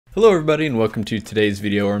Hello everybody and welcome to today's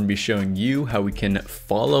video where I'm going to be showing you how we can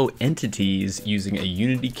follow entities using a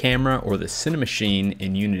Unity camera or the Cinemachine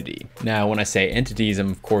in Unity. Now when I say entities,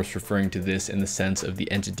 I'm of course referring to this in the sense of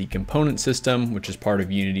the entity component system, which is part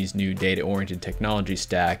of Unity's new data-oriented technology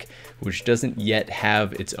stack, which doesn't yet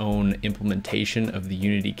have its own implementation of the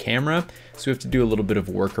Unity camera, so we have to do a little bit of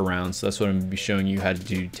workaround. So that's what I'm going to be showing you how to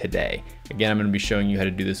do today. Again, I'm going to be showing you how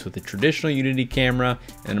to do this with a traditional Unity camera,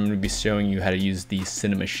 and I'm going to be showing you how to use the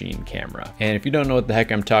Cinemachine camera. And if you don't know what the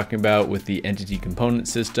heck I'm talking about with the entity component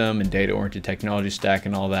system and data-oriented technology stack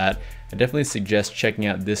and all that, I definitely suggest checking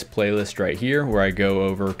out this playlist right here where I go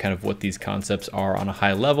over kind of what these concepts are on a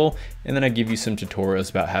high level, and then I give you some tutorials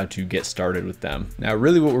about how to get started with them. Now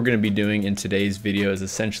really what we're going to be doing in today's video is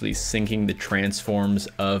essentially syncing the transforms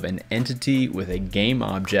of an entity with a game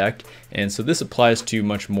object, and so this applies to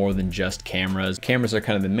much more than just cameras. Cameras are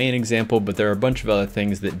kind of the main example, but there are a bunch of other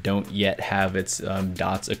things that don't yet have its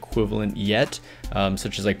dots equivalent yet,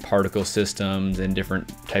 such as like particle systems and different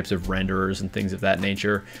types of renderers and things of that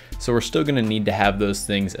nature. So we're still going to need to have those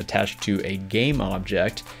things attached to a game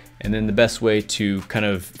object. And then the best way to kind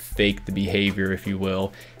of fake the behavior, if you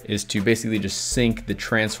will, is to basically just sync the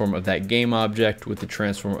transform of that game object with the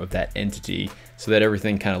transform of that entity so that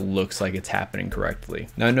everything kind of looks like it's happening correctly.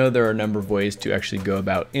 Now I know there are a number of ways to actually go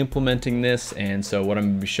about implementing this, and so what I'm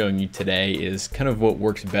going to be showing you today is kind of what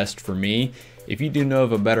works best for me. If you do know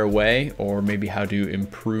of a better way, or maybe how to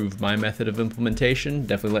improve my method of implementation,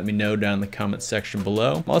 definitely let me know down in the comments section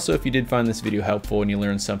below. Also, if you did find this video helpful and you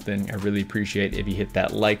learned something, I really appreciate if you hit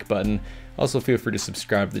that like button. Also, feel free to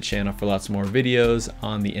subscribe to the channel for lots more videos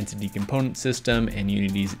on the entity component system and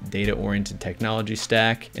Unity's data-oriented technology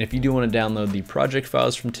stack. And if you do want to download the project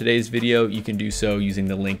files from today's video, you can do so using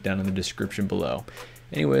the link down in the description below.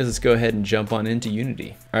 Anyways, let's go ahead and jump on into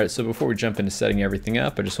Unity. All right, so before we jump into setting everything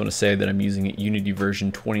up, I just want to say that I'm using Unity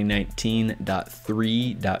version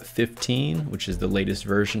 2019.3.15, which is the latest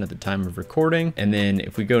version at the time of recording. And then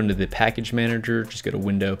if we go into the package manager, just go to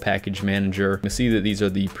Window Package Manager, you'll see that these are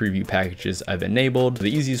the preview packages I've enabled.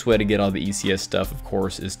 The easiest way to get all the ECS stuff, of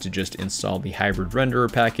course, is to just install the hybrid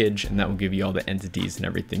renderer package, and that will give you all the entities and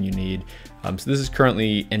everything you need. So this is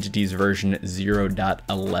currently entities version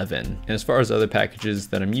 0.11. And as far as other packages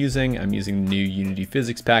that I'm using the new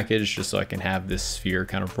Unity.Physics package just so I can have this sphere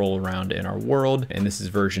kind of roll around in our world. And this is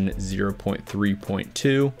version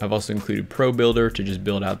 0.3.2. I've also included Pro Builder to just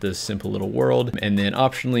build out this simple little world. And then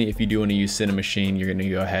optionally, if you do want to use Cinemachine, you're going to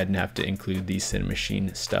go ahead and have to include the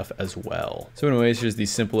Cinemachine stuff as well. So anyways, here's the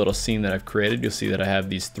simple little scene that I've created. You'll see that I have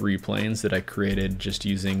these 3 planes that I created just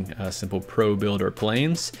using simple Pro Builder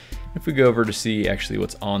planes. If we go over to see actually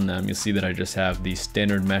what's on them, you'll see that I just have the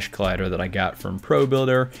standard mesh collider that I got from Pro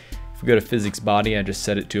Builder. If we go to physics body, I just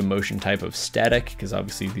set it to a motion type of static because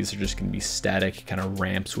obviously these are just going to be static kind of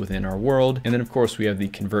ramps within our world. And then of course we have the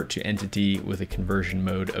convert to entity with a conversion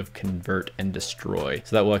mode of convert and destroy.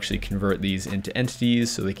 So that will actually convert these into entities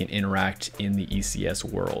so they can interact in the ECS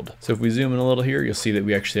world. So if we zoom in a little here, you'll see that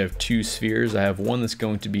we actually have 2 spheres. I have one that's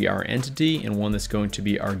going to be our entity and one that's going to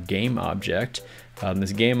be our game object.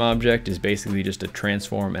 This game object is basically just a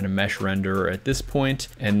transform and a mesh renderer at this point.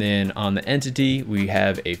 And then on the entity, we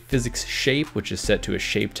have a physics shape, which is set to a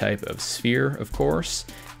shape type of sphere, of course.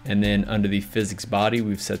 And then under the physics body,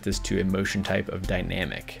 we've set this to a motion type of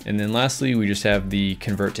dynamic. And then lastly, we just have the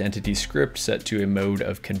convert to entity script set to a mode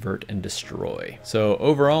of convert and destroy. So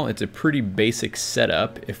overall, it's a pretty basic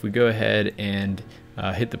setup. If we go ahead and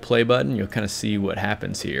hit the play button, you'll kind of see what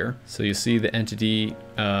happens here. So you'll see the entity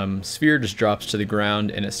sphere just drops to the ground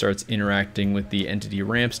and it starts interacting with the entity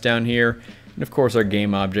ramps down here. And of course our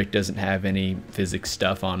game object doesn't have any physics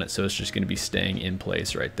stuff on it, so it's just going to be staying in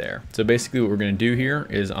place right there. So basically what we're going to do here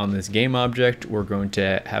is on this game object, we're going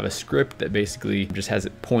to have a script that basically just has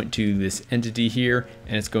it point to this entity here,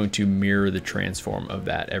 and it's going to mirror the transform of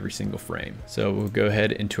that every single frame. So we'll go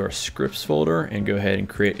ahead into our scripts folder and go ahead and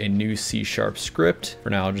create a new C# script. For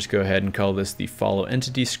now, I'll just go ahead and call this the follow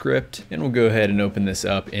entity script, and we'll go ahead and open this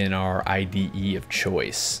up in our IDE of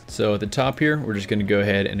choice. So at the top here, we're just going to go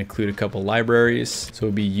ahead and include a couple libraries. So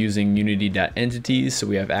we'll be using Unity.entities, so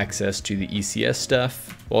we have access to the ECS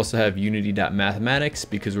stuff. We'll also have Unity.mathematics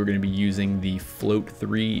because we're going to be using the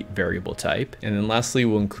float3 variable type. And then lastly,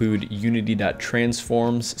 we'll include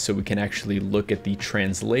Unity.transforms so we can actually look at the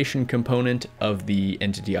translation component of the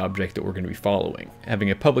entity object that we're going to be following.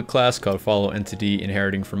 Having a public class called follow entity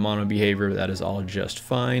inheriting from mono behavior, that is all just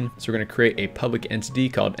fine. So we're going to create a public entity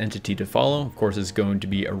called entity to follow. Of course, it's going to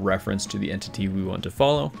be a reference to the entity we want to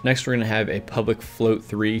follow. Next, we're going to have a public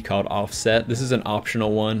float3 called offset. This is an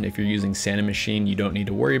optional one. If you're using Cinemachine, you don't need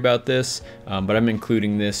to worry about this, but I'm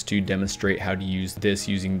including this to demonstrate how to use this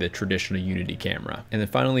using the traditional Unity camera. And then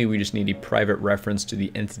finally, we just need a private reference to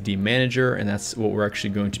the entity manager, and that's what we're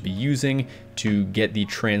actually going to be using to get the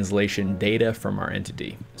translation data from our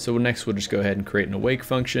entity. So next, we'll just go ahead and create an awake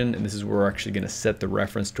function, and this is where we're actually going to set the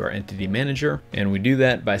reference to our entity manager. And we do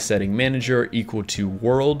that by setting manager equal to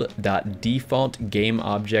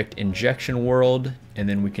world.defaultGameObjectInjectionWorld, and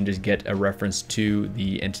then we can just get a reference to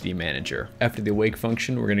the entity manager. After the awake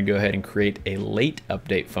function, we're going to go ahead and create a late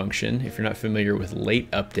update function. If you're not familiar with late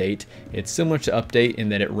update, it's similar to update in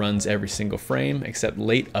that it runs every single frame, except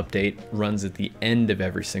late update runs at the end of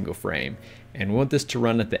every single frame. And we want this to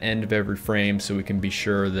run at the end of every frame so we can be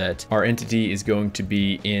sure that our entity is going to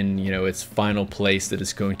be in, its final place that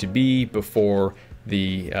it's going to be before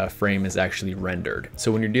the frame is actually rendered.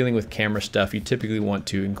 So when you're dealing with camera stuff, you typically want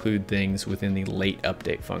to include things within the late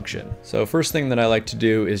update function. So first thing that I like to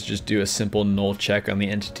do is just do a simple null check on the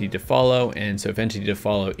entity to follow. And so if entity to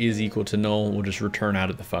follow is equal to null, we'll just return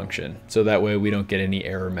out of the function. So that way we don't get any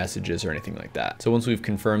error messages or anything like that. So once we've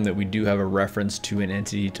confirmed that we do have a reference to an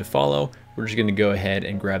entity to follow, we're just going to go ahead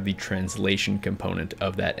and grab the translation component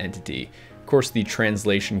of that entity. Of course, the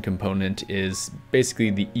translation component is basically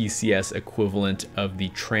the ECS equivalent of the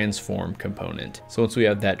transform component. So once we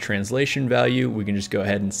have that translation value, we can just go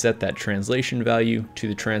ahead and set that translation value to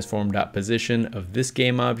the transform.position of this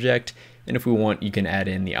game object. And if we want, you can add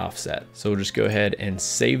in the offset. So we'll just go ahead and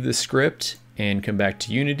save the script and come back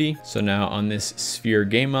to Unity. So now on this sphere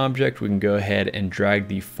game object, we can go ahead and drag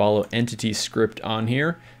the follow entity script on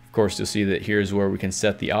here. Of course, you'll see that here's where we can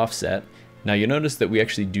set the offset. Now you'll notice that we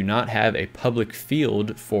actually do not have a public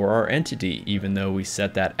field for our entity, even though we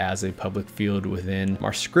set that as a public field within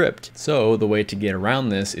our script. So the way to get around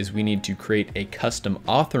this is we need to create a custom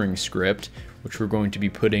authoring script, which we're going to be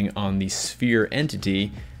putting on the sphere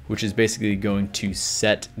entity, which is basically going to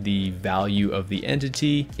set the value of the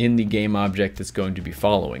entity in the game object that's going to be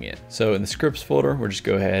following it. So in the scripts folder, we'll just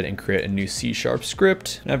go ahead and create a new C#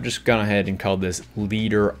 script. And I've just gone ahead and called this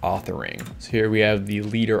leader authoring. So here we have the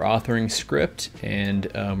leader authoring script,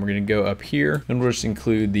 and we're going to go up here and we'll just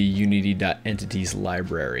include the Unity.entities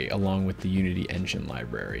library along with the Unity engine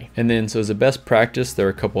library. And then, so as a best practice, there are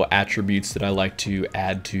a couple attributes that I like to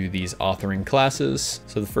add to these authoring classes.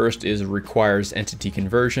 So the first is requires entity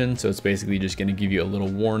conversion. So it's basically just going to give you a little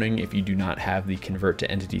warning if you do not have the convert to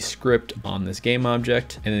entity script on this game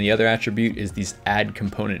object. And then the other attribute is these add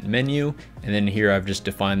component menu. And then here I've just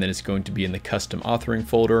defined that it's going to be in the custom authoring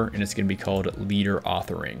folder, and it's going to be called leader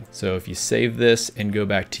authoring. So if you save this and go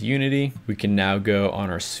back to Unity, we can now go on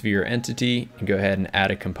our sphere entity and go ahead and add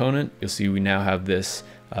a component. You'll see we now have this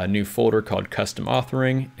new folder called custom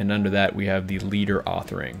authoring, and under that we have the leader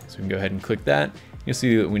authoring. So we can go ahead and click that. You'll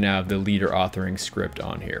see that we now have the leader authoring script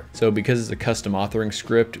on here. So because it's a custom authoring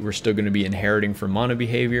script, we're still going to be inheriting from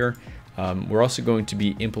monobehavior. We're also going to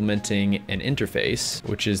be implementing an interface,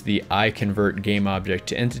 which is the iConvert game object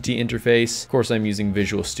to entity interface. Of course, I'm using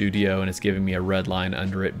Visual Studio and it's giving me a red line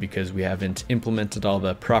under it because we haven't implemented all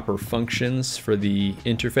the proper functions for the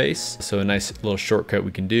interface. So a nice little shortcut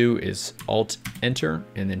we can do is Alt Enter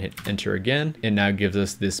and then hit Enter again. And now it gives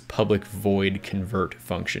us this public void convert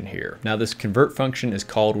function here. Now this convert function is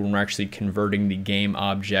called when we're actually converting the game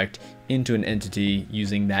object into an entity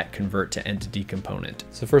using that convert to entity component.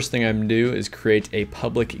 So first thing I'm gonna do is create a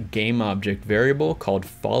public game object variable called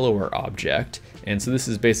follower object. And so this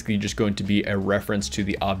is basically just going to be a reference to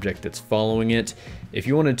the object that's following it. If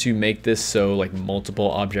you wanted to make this so like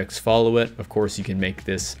multiple objects follow it, of course you can make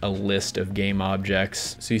this a list of game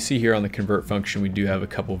objects. So you see here on the convert function, we do have a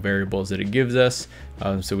couple variables that it gives us.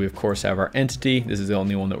 So we of course have our entity. This is the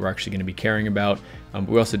only one that we're actually going to be caring about. But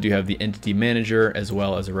we also do have the entity manager as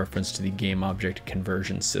well as a reference to the game object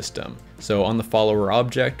conversion system. So on the follower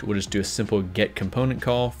object, we'll just do a simple get component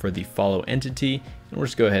call for the follow entity. And we'll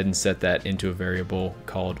just go ahead and set that into a variable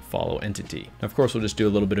called follow entity. Now, of course, we'll just do a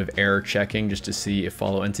little bit of error checking just to see if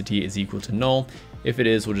follow entity is equal to null. If it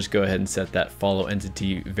is, we'll just go ahead and set that follow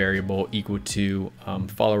entity variable equal to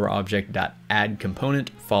follower object.add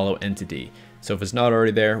component follow entity. So if it's not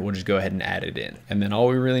already there, we'll just go ahead and add it in. And then all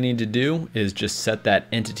we really need to do is just set that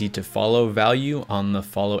entity to follow value on the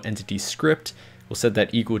follow entity script. We'll set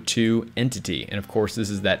that equal to entity. And of course,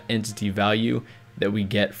 this is that entity value that we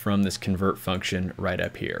get from this convert function right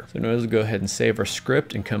up here. So now let's go ahead and save our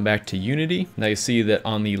script and come back to Unity. Now you see that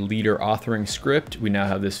on the leader authoring script, we now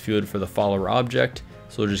have this field for the follower object.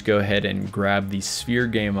 So we'll just go ahead and grab the sphere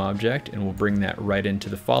game object and we'll bring that right into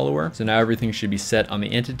the follower. So now everything should be set on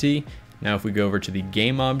the entity. Now if we go over to the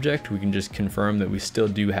game object, we can just confirm that we still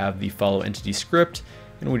do have the follow entity script,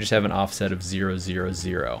 and we just have an offset of 0, 0,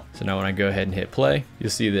 0. So now when I go ahead and hit play,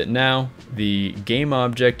 you'll see that now the game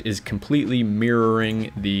object is completely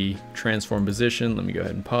mirroring the transform position. Let me go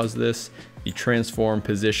ahead and pause this. The transform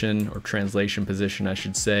position, or translation position, I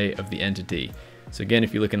should say, of the entity. So again,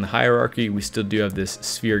 if you look in the hierarchy, we still do have this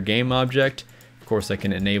sphere game object. Of course, I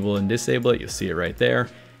can enable and disable it. You'll see it right there.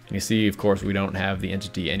 And you see, of course, we don't have the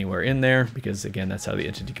entity anywhere in there because, again, that's how the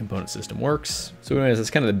entity component system works. So anyways, that's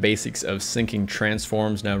kind of the basics of syncing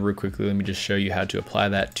transforms. Now, real quickly, let me just show you how to apply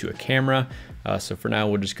that to a camera. So for now,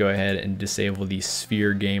 we'll just go ahead and disable the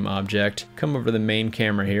sphere game object, come over to the main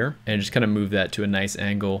camera here, and just kind of move that to a nice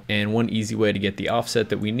angle. And one easy way to get the offset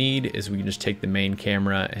that we need is we can just take the main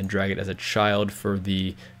camera and drag it as a child for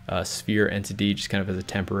the sphere entity, just kind of as a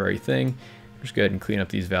temporary thing. Just go ahead and clean up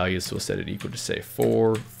these values. So we'll set it equal to say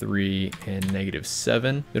 4, 3, and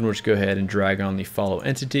 -7. Then we'll just go ahead and drag on the follow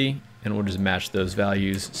entity, and we'll just match those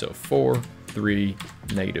values. So 4, 3,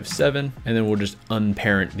 -7, and then we'll just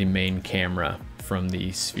unparent the main camera from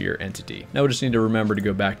the sphere entity. Now we just need to remember to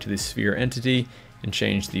go back to the sphere entity and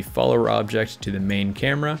change the follower object to the main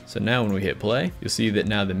camera. So now when we hit play, you'll see that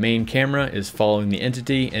now the main camera is following the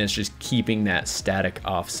entity and it's just keeping that static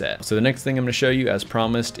offset. So the next thing I'm gonna show you, as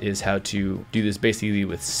promised, is how to do this basically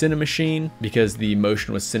with Cinemachine, because the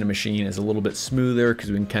motion with Cinemachine is a little bit smoother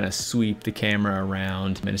because we can kind of sweep the camera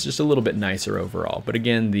around and it's just a little bit nicer overall. But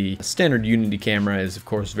again, the standard Unity camera is of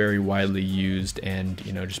course very widely used and,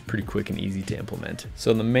 you know, just pretty quick and easy to implement.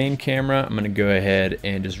 So on the main camera, I'm gonna go ahead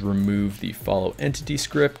and just remove the follow entity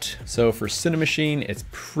script. So for Cinemachine, it's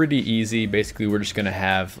pretty easy. Basically, we're just going to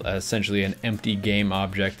have essentially an empty game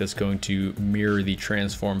object that's going to mirror the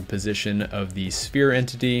transform position of the sphere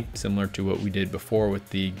entity, similar to what we did before with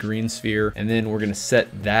the green sphere. And then we're going to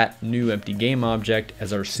set that new empty game object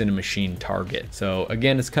as our Cinemachine target. So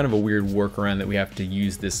again, it's kind of a weird workaround that we have to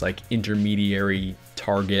use this like intermediary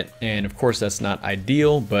target, and of course that's not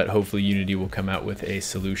ideal, but hopefully Unity will come out with a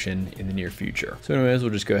solution in the near future. So anyways,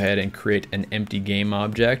 we'll just go ahead and create an empty game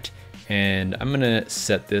object, and I'm gonna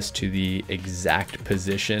set this to the exact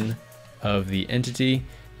position of the entity,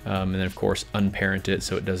 and then of course unparent it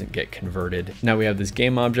so it doesn't get converted. Now we have this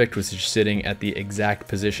game object which is sitting at the exact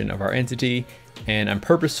position of our entity, and I'm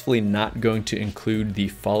purposefully not going to include the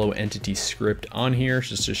follow entity script on here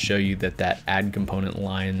just to show you that that add component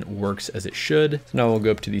line works as it should. So now we'll go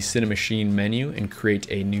up to the Cinemachine menu and create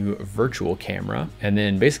a new virtual camera, and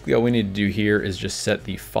then basically all we need to do here is just set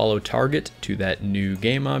the follow target to that new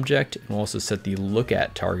game object, and we'll also set the look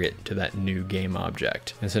at target to that new game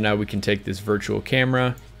object. And so now we can take this virtual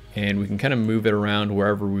camera and we can kind of move it around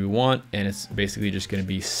wherever we want, and it's basically just going to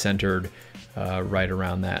be centered right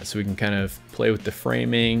around that. So we can kind of play with the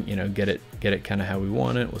framing, you know, get it kind of how we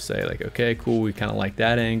want it. We'll say like, okay, cool, we kind of like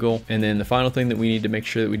that angle. And then the final thing that we need to make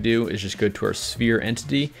sure that we do is just go to our sphere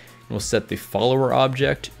entity, and we'll set the follower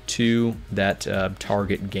object to that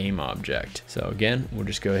target game object. So again, we'll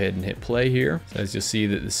just go ahead and hit play here. So as you'll see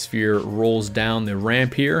that the sphere rolls down the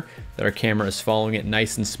ramp here, that our camera is following it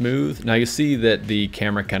nice and smooth. Now you'll see that the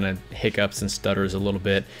camera kind of hiccups and stutters a little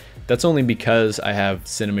bit. That's only because I have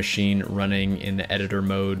Cinemachine running in the editor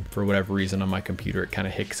mode. For whatever reason on my computer, it kind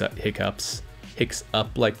of hiccups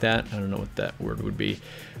like that. I don't know what that word would be.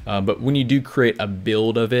 But when you do create a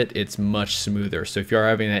build of it, it's much smoother. So if you are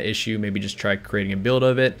having that issue, maybe just try creating a build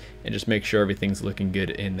of it and just make sure everything's looking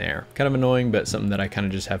good in there. Kind of annoying, but something that I kind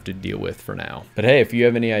of just have to deal with for now. But hey, if you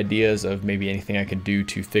have any ideas of maybe anything I can do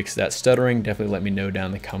to fix that stuttering, definitely let me know down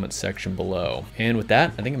in the comments section below. And with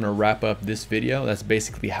that, I think I'm gonna wrap up this video. That's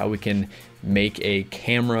basically how we can make a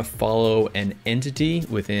camera follow an entity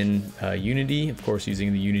within Unity, of course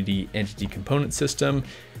using the Unity entity component system.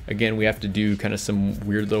 Again, we have to do kind of some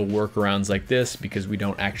weird little workarounds like this because we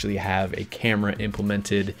don't actually have a camera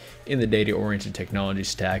implemented in the data-oriented technology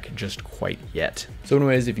stack just quite yet. So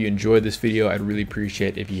anyways, if you enjoyed this video, I'd really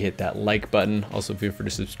appreciate if you hit that like button. Also feel free to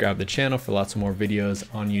subscribe to the channel for lots of more videos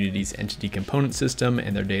on Unity's entity component system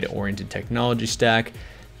and their data-oriented technology stack.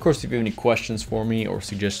 Of course, if you have any questions for me or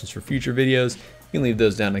suggestions for future videos, you can leave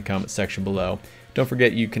those down in the comment section below. Don't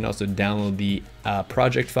forget, you can also download the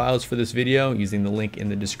project files for this video using the link in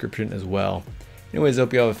the description as well. Anyways, I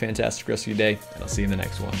hope you have a fantastic rest of your day, and I'll see you in the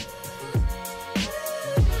next one.